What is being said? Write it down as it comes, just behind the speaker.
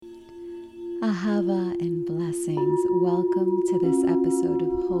Ahava and blessings. Welcome to this episode of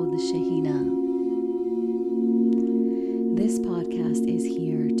Hod Shehina. This podcast is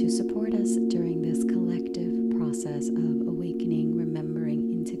here to support us during this collective process of awakening,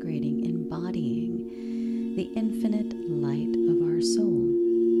 remembering, integrating, embodying the infinite light of our soul.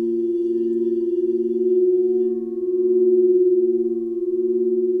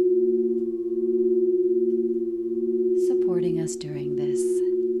 Supporting us during this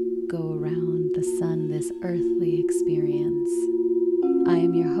go around the sun, this earthly experience. I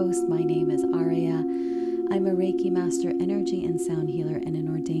am your host. My name is Arya. I'm a Reiki Master, Energy and Sound Healer, and an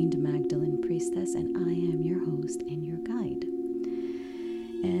ordained Magdalene Priestess, and I am your host and your guide.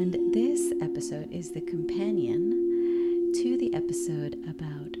 And this episode is the companion to the episode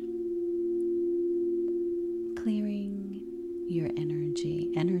about clearing your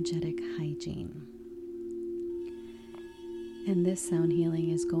energy, energetic hygiene. And this sound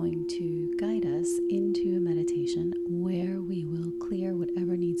healing is going to guide us into a meditation where we will clear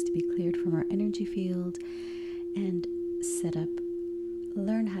whatever needs to be cleared from our energy field and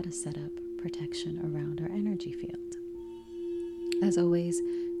learn how to set up protection around our energy field. As always,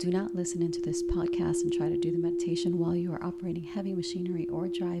 do not listen into this podcast and try to do the meditation while you are operating heavy machinery or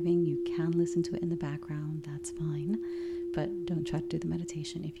driving. You can listen to it in the background, that's fine, but don't try to do the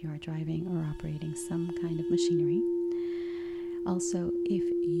meditation if you are driving or operating some kind of machinery. Also, if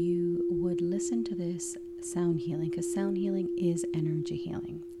you would listen to this sound healing, because sound healing is energy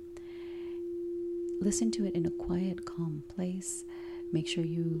healing, listen to it in a quiet, calm place. Make sure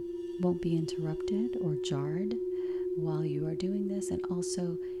you won't be interrupted or jarred while you are doing this, and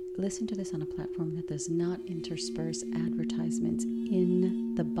also listen to this on a platform that does not intersperse advertisements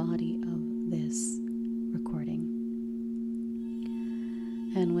in the body of this recording.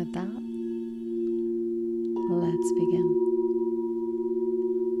 And with that, let's begin.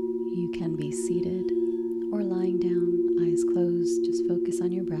 You can be seated or lying down, eyes closed, just focus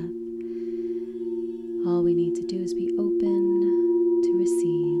on your breath. All we need to do is be open to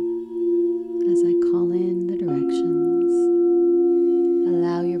receive as I call in the directions.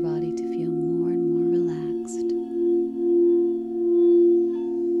 Allow your body to feel more and more relaxed.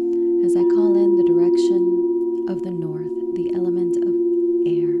 As I call in the direction of the north, the element of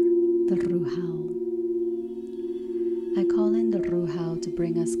air, the Ruhao. I call in the Ruhao to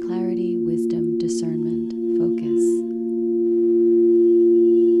bring us clarity, wisdom, discernment, focus.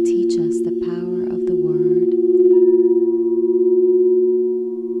 Teach us the power of the word,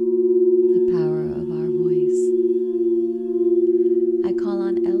 the power of our voice. I call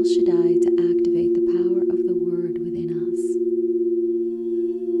on El Shaddai to activate the power of the word within us.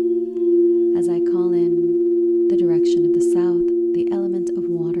 As I call in the direction of the south, the element of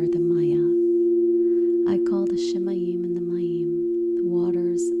water, the Maya, I call the Shemayim and the Mayim, the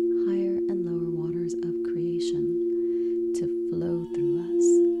waters, higher and lower waters of creation, to flow through us,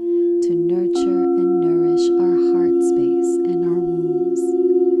 to nurture and nourish our heart space and our wombs.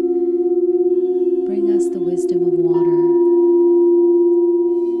 Bring us the wisdom of water.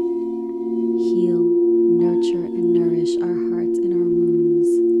 Heal, nurture, and nourish our hearts and our wombs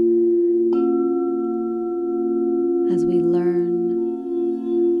as we learn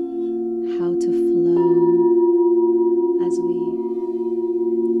how to flow, as we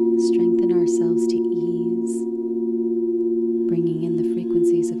strengthen ourselves to ease, bringing in the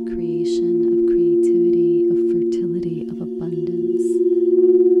frequencies of creation, of creativity, of fertility, of abundance,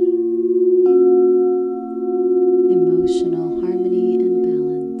 emotional harmony and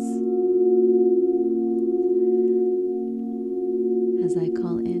balance. As I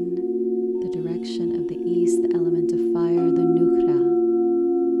call in the direction of the east, the element of fire, the Nukhra,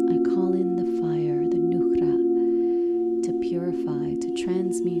 I call in the fire, the Nukhra, to purify, to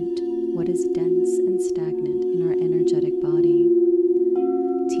transmute what is dense and stagnant in our energetic body,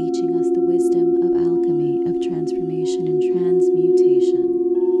 teaching us the wisdom of alchemy, of transformation and transmutation.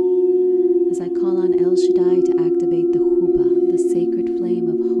 As I call on El Shaddai to activate the Huba, the sacred flame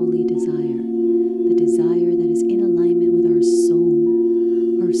of holy desire, the desire that is in alignment with our soul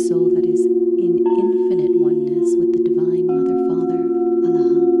that is in infinite oneness with the Divine Mother, Father,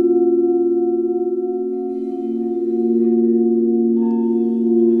 Allah.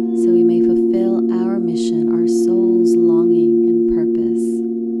 So we may fulfill our mission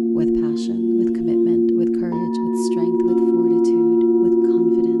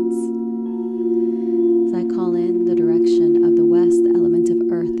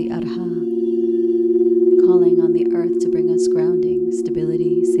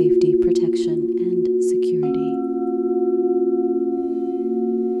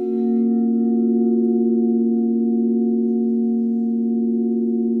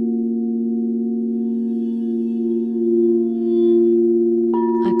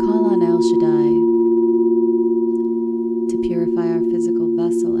El Shaddai to purify our physical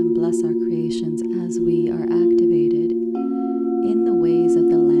vessel and bless our creations as we are activated in the ways of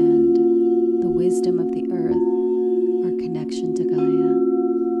the land, the wisdom of the earth, our connection to Gaia.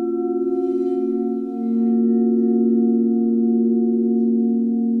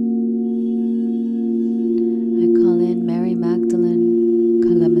 I call in Mary Magdalene,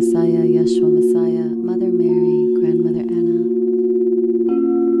 Kala Messiah, Yeshua Messiah, Mother Mary, Grandmother Anna,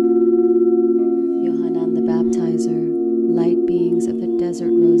 Yohanan the Baptizer, light beings of the Desert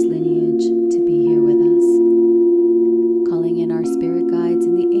Rose lineage, to be here with us. Calling in our spirit guides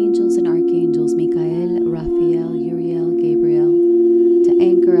and the angels and archangels, Michael, Raphael, Uriel, Gabriel, to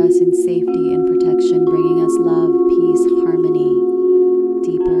anchor us in safety and protection, bringing us love, peace, harmony,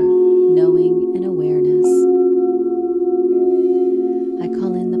 deeper knowing and awareness. I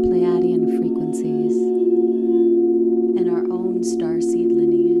call in the Pleiadian frequencies,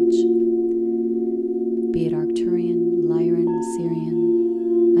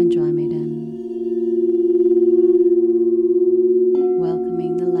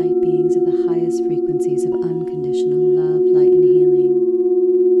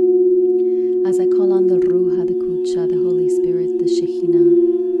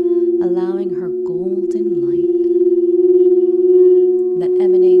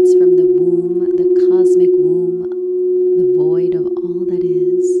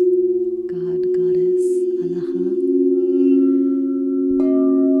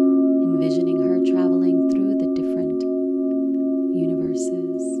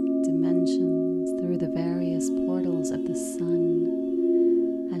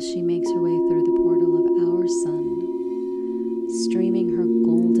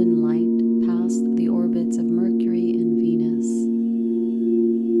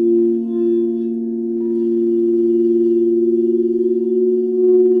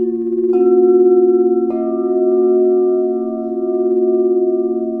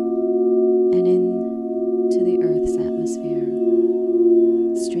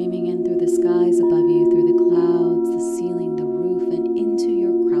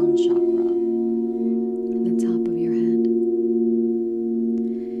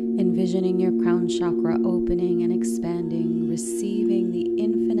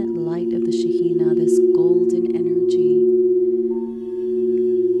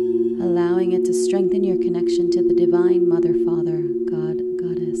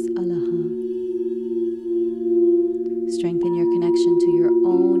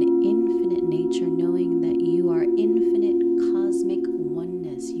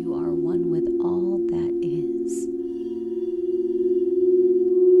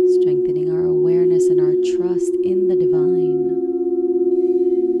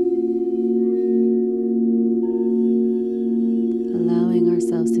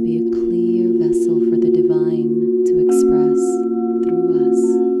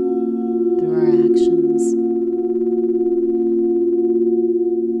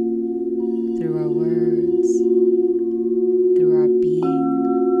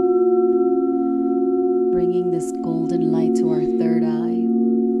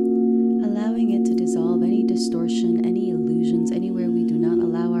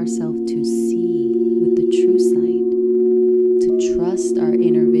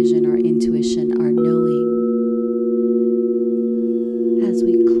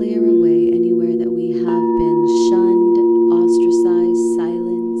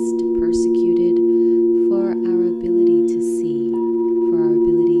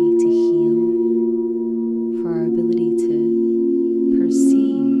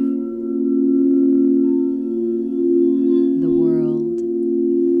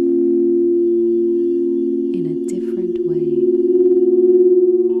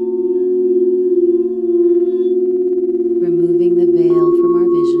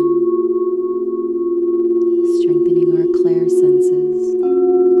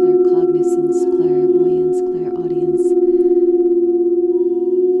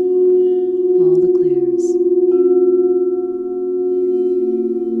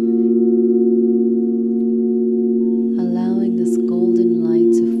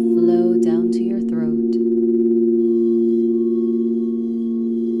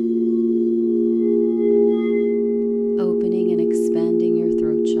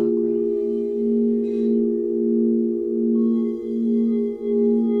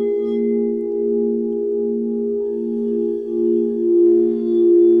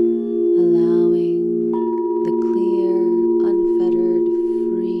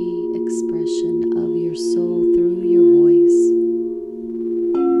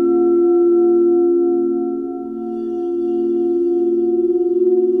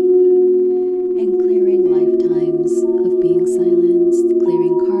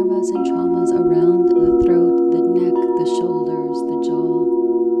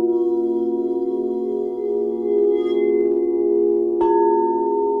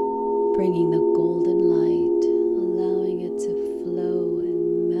 bringing the golden light, allowing it to flow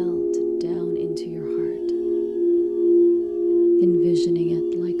and melt down into your heart, envisioning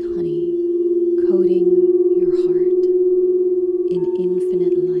it like honey, coating your heart in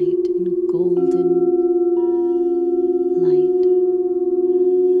infinite light, in golden light.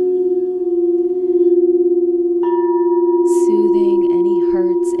 Soothing any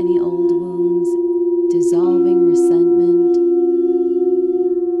hurts, any old wounds, dissolving resentment,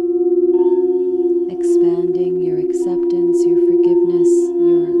 expanding your acceptance, your forgiveness,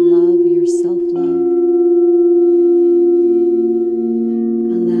 your love, your self-love,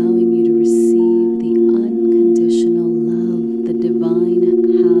 allowing you to receive the unconditional love the divine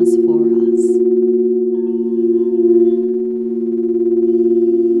has for us.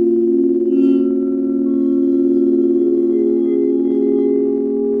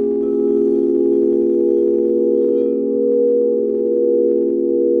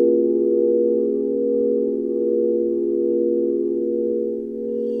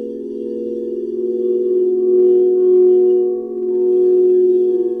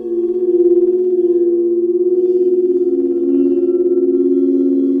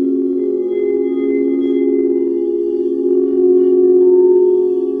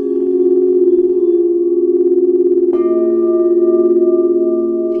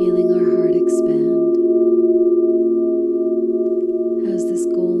 Feeling our heart expand as this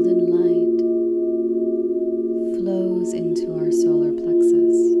golden light flows into our solar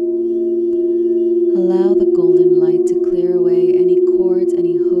plexus. Allow the golden light to clear away any cords,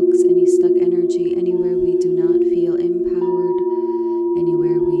 any hooks, any stuck energy, anywhere we do not feel empowered,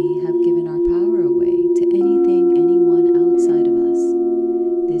 anywhere we have given our power away to anything, anyone outside of us.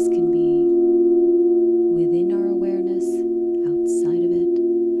 This can be within our awareness, outside of it.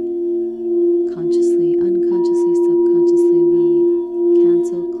 Consciously, unconsciously, subconsciously, we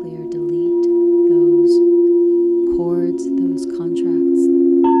cancel, clear, delete those cords, those contracts,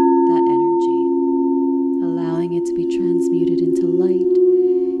 that energy, allowing it to be transmuted into light,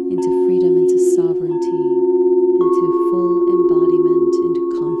 into freedom, into sovereignty, into full embodiment, into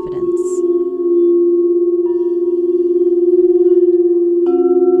confidence.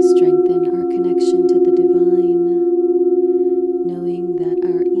 We strengthen our connection to the divine, knowing that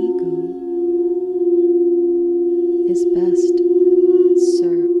our ego is best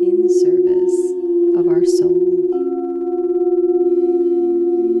in service of our soul.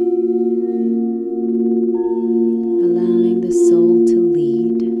 Allowing the soul to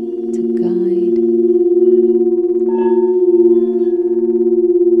lead, to guide,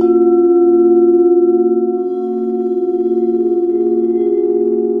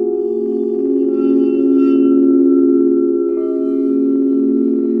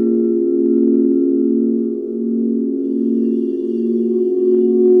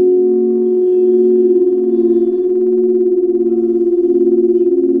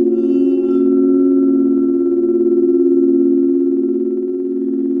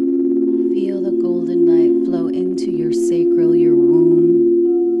 feel the golden light flow into your sacral, your womb,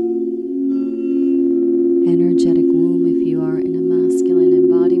 energetic womb if you are in a masculine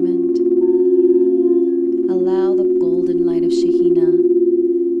embodiment. Allow the golden light of Shekhinah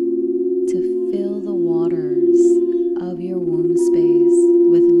to fill the waters of your womb space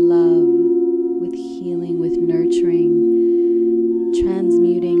with love, with healing, with nurturing,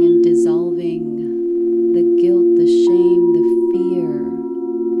 transmuting and dissolving the guilt, the shame, the fear.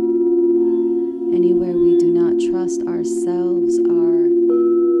 Anywhere we do not trust ourselves, our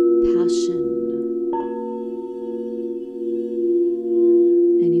passion.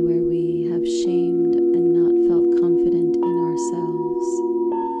 Anywhere we have shamed and not felt confident in ourselves.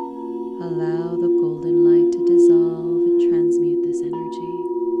 Allow the golden light to dissolve and transmute this energy.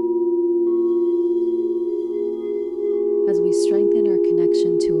 As we strengthen our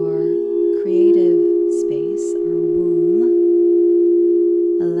connection to our creative space, our womb,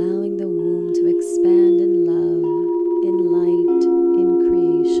 allowing the womb to expand in love, in light,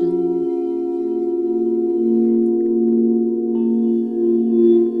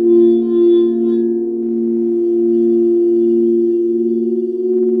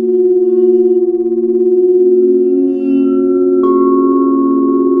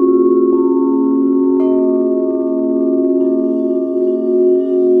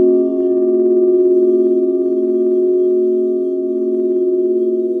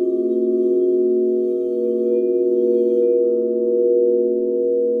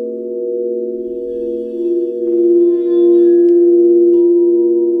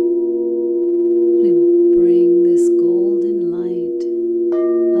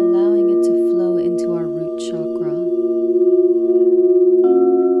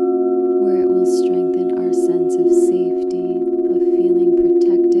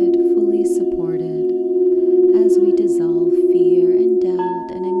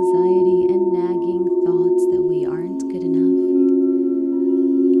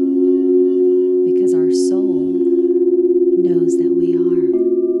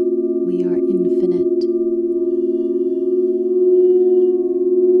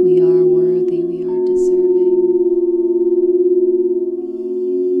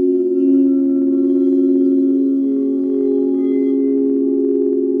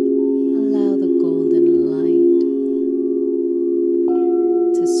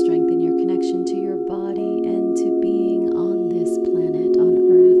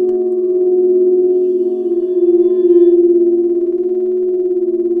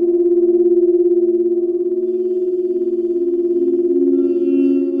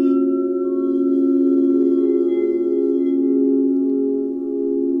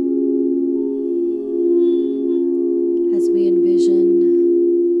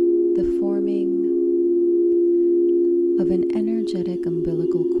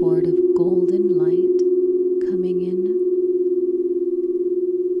 golden light coming in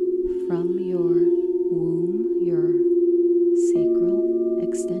from your womb, your sacral,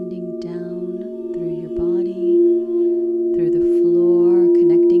 extending down through your body, through the floor,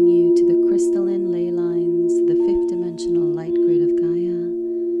 connecting you to the crystalline ley lines, the fifth dimensional light grid of Gaia,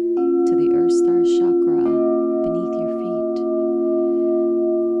 to the Earth Star chakra beneath your feet,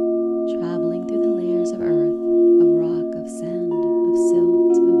 traveling through the layers of earth, of rock, of sand, of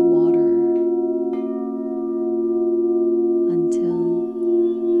silt, of water, until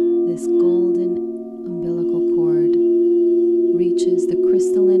this golden umbilical cord reaches the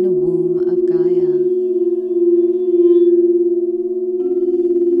crystalline womb of Gaia.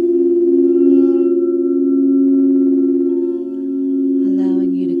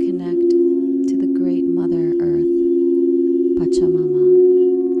 Allowing you to connect to the great Mother Earth, Pachamama,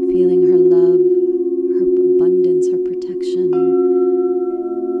 feeling her love, her abundance, her protection,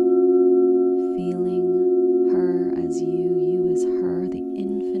 feeling her as you as her, the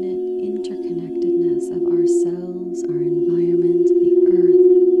infinite interconnectedness of ourselves, our environment, the earth,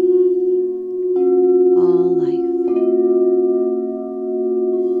 all life.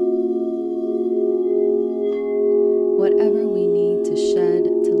 Whatever we need to shed,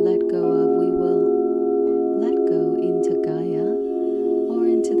 to let go of, we will let go into Gaia or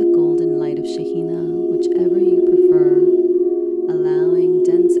into the golden light of Shekhinah, whichever you prefer, allowing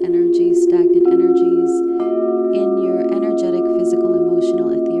dense energies, stagnant energies in your energetic, physical, emotional,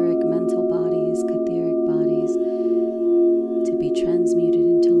 etheric, mental bodies, catheric bodies to be transmuted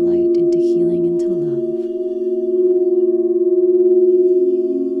into light, into healing, into love.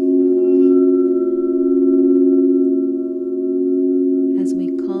 As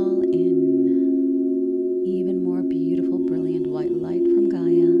we call in even more beautiful, brilliant white light from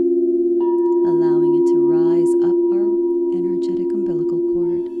Gaia, allowing it to rise up our energetic umbilical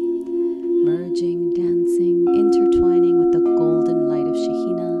cord, merging, dancing, intertwining with the golden light of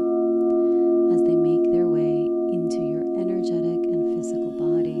Shekhinah as they make their way into your energetic and physical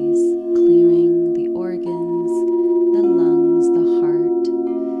bodies, clearing the organs, the lungs, the heart,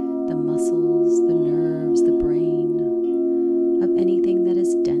 the muscles, the nerves, the brain, of anything that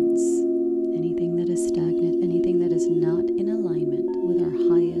is dense, anything that is stagnant, anything that is not in alignment with our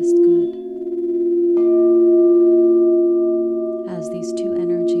highest good. As these two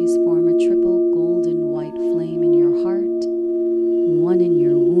energies form a triple golden white flame in your heart, one in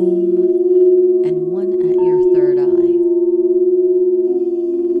your womb, and one at your third eye.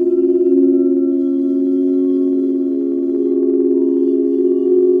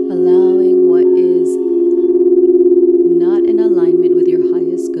 Allowing what is not in alignment with your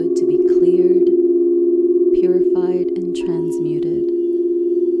highest good to be cleared, purified, and transmuted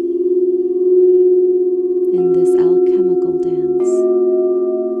in this alchemical dance.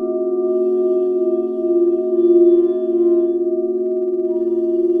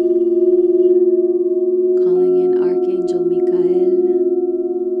 Calling in Archangel Michael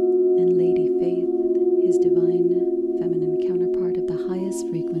and Lady Faith, his divine feminine counterpart of the highest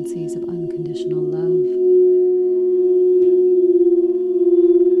frequencies of unconditional love,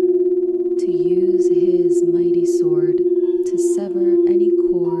 to use his mighty sword to sever any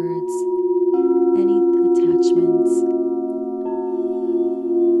cords, any attachments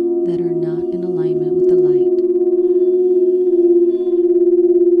that are not in alignment with the light.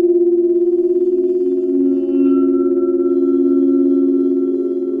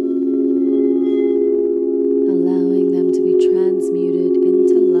 Allowing them to be transmuted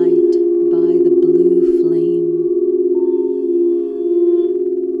into light by the blue flame.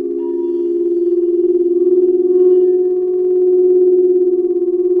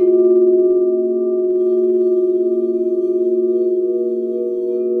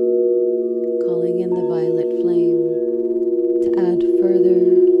 Calling in the violet flame to add further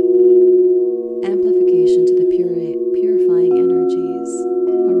amplification to the purifying energies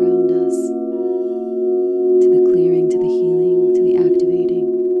around us, to the clearing, to the healing, to the activating.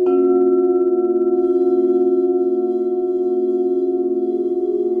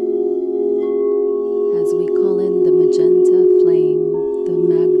 As we call in the magenta flame, the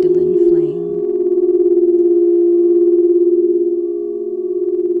Magdalene flame,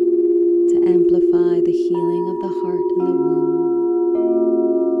 to amplify the healing of the heart and the womb,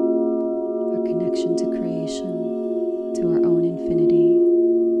 our connection to creation, to our own infinity.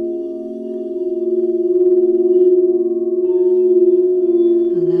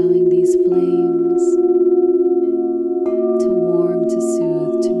 Allowing these flames to warm, to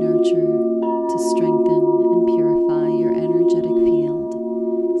soothe, to nurture, to strengthen and purify your energetic field,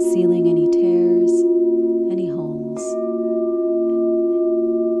 sealing any tears, any holes,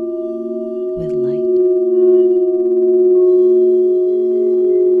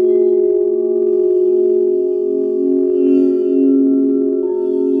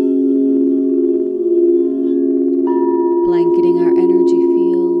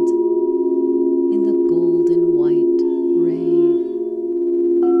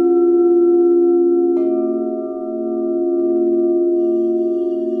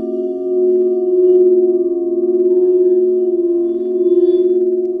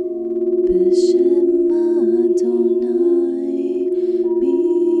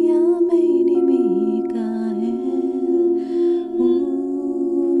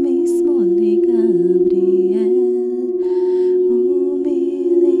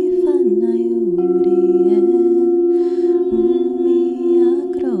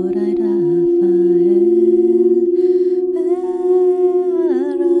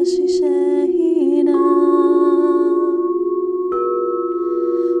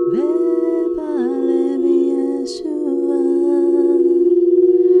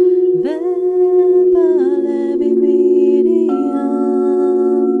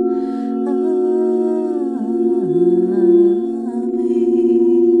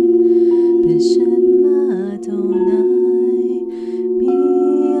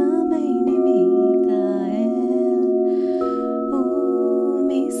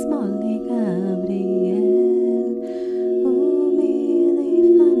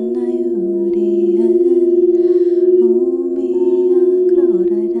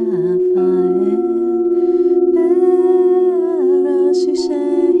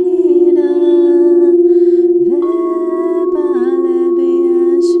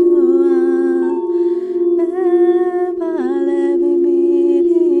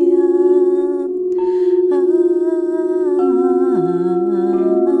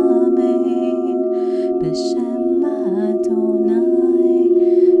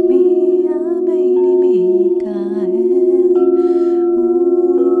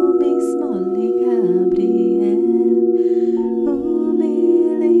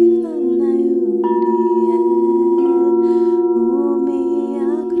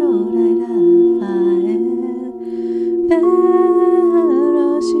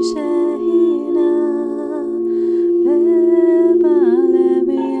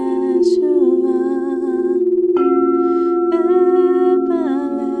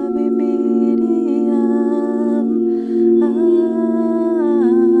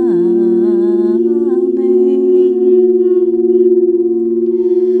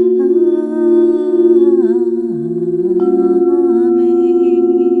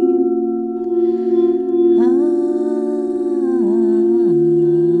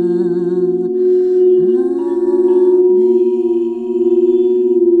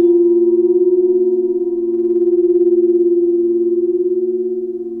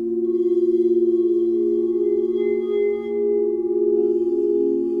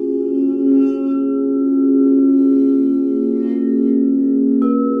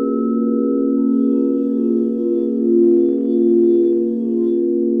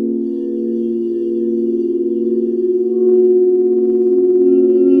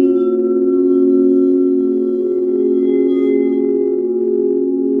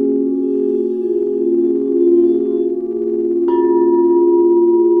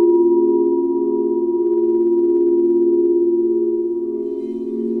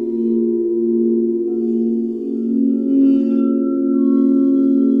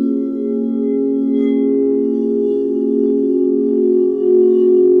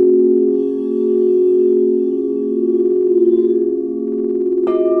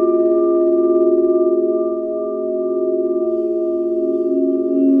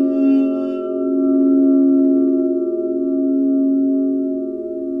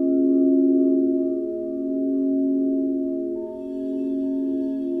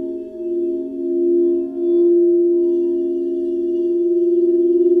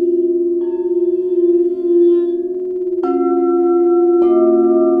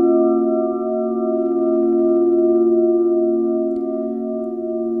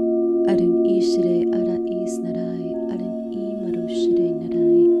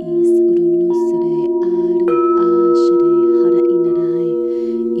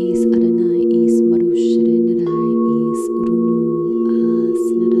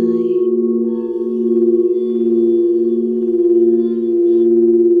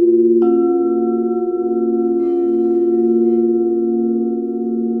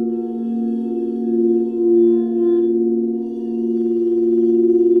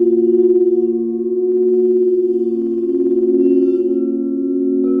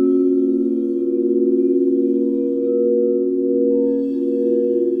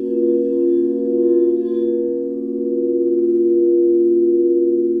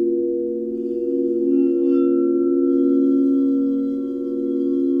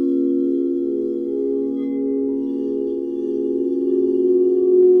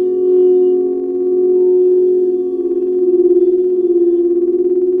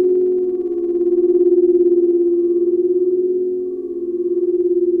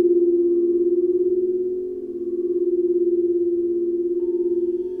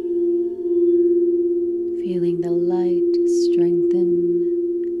 Feeling the light strengthen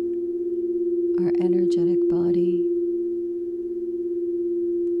our energetic body,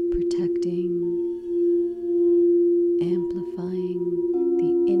 protecting, amplifying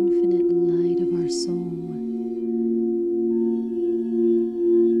the infinite light of our soul,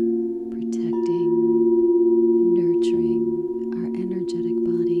 protecting, nurturing our energetic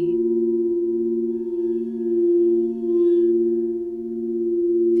body.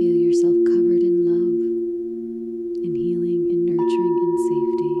 Feel yourself covered in love, in healing, in nurturing, in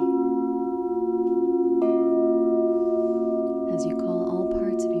safety. As you call all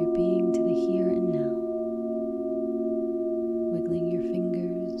parts of your being to the here and now, wiggling your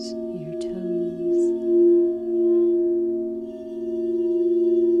fingers, your toes,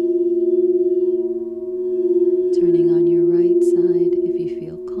 turning on your right side if you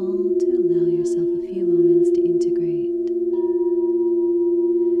feel called to allow yourself a few moments to integrate.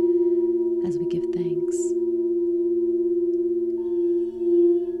 As we give thanks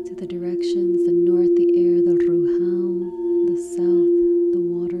to the directions, the north, the air, the ruhao, the south, the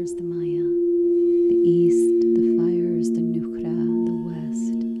waters, the maya, the east, the fires, the nukra, the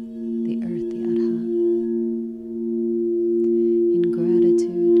west, the earth, the arha. In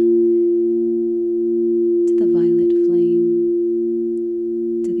gratitude to the violet flame,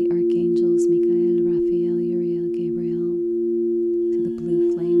 to the archangels Michael, Raphael, Uriel, Gabriel, to the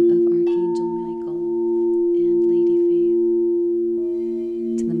blue flame of Archangel Michael,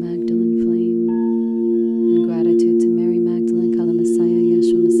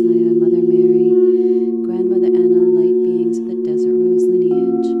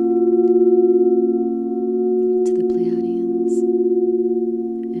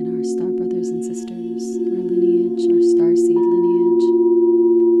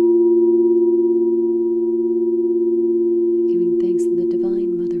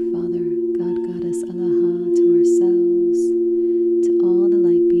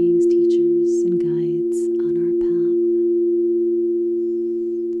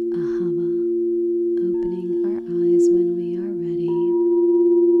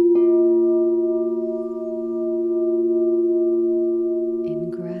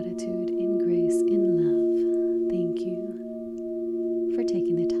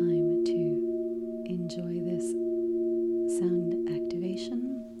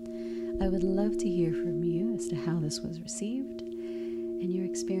 I would love to hear from you as to how this was received and your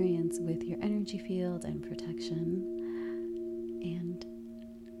experience with your energy field and protection. And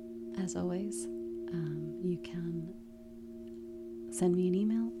as always, you can send me an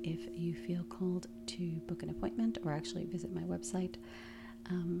email if you feel called to book an appointment or actually visit my website.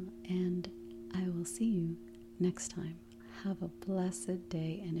 And I will see you next time. Have a blessed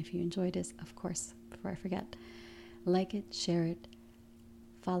day. And if you enjoyed this, of course, before I forget, like it, share it,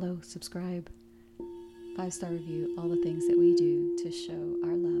 follow, subscribe, 5-star review, all the things that we do to show our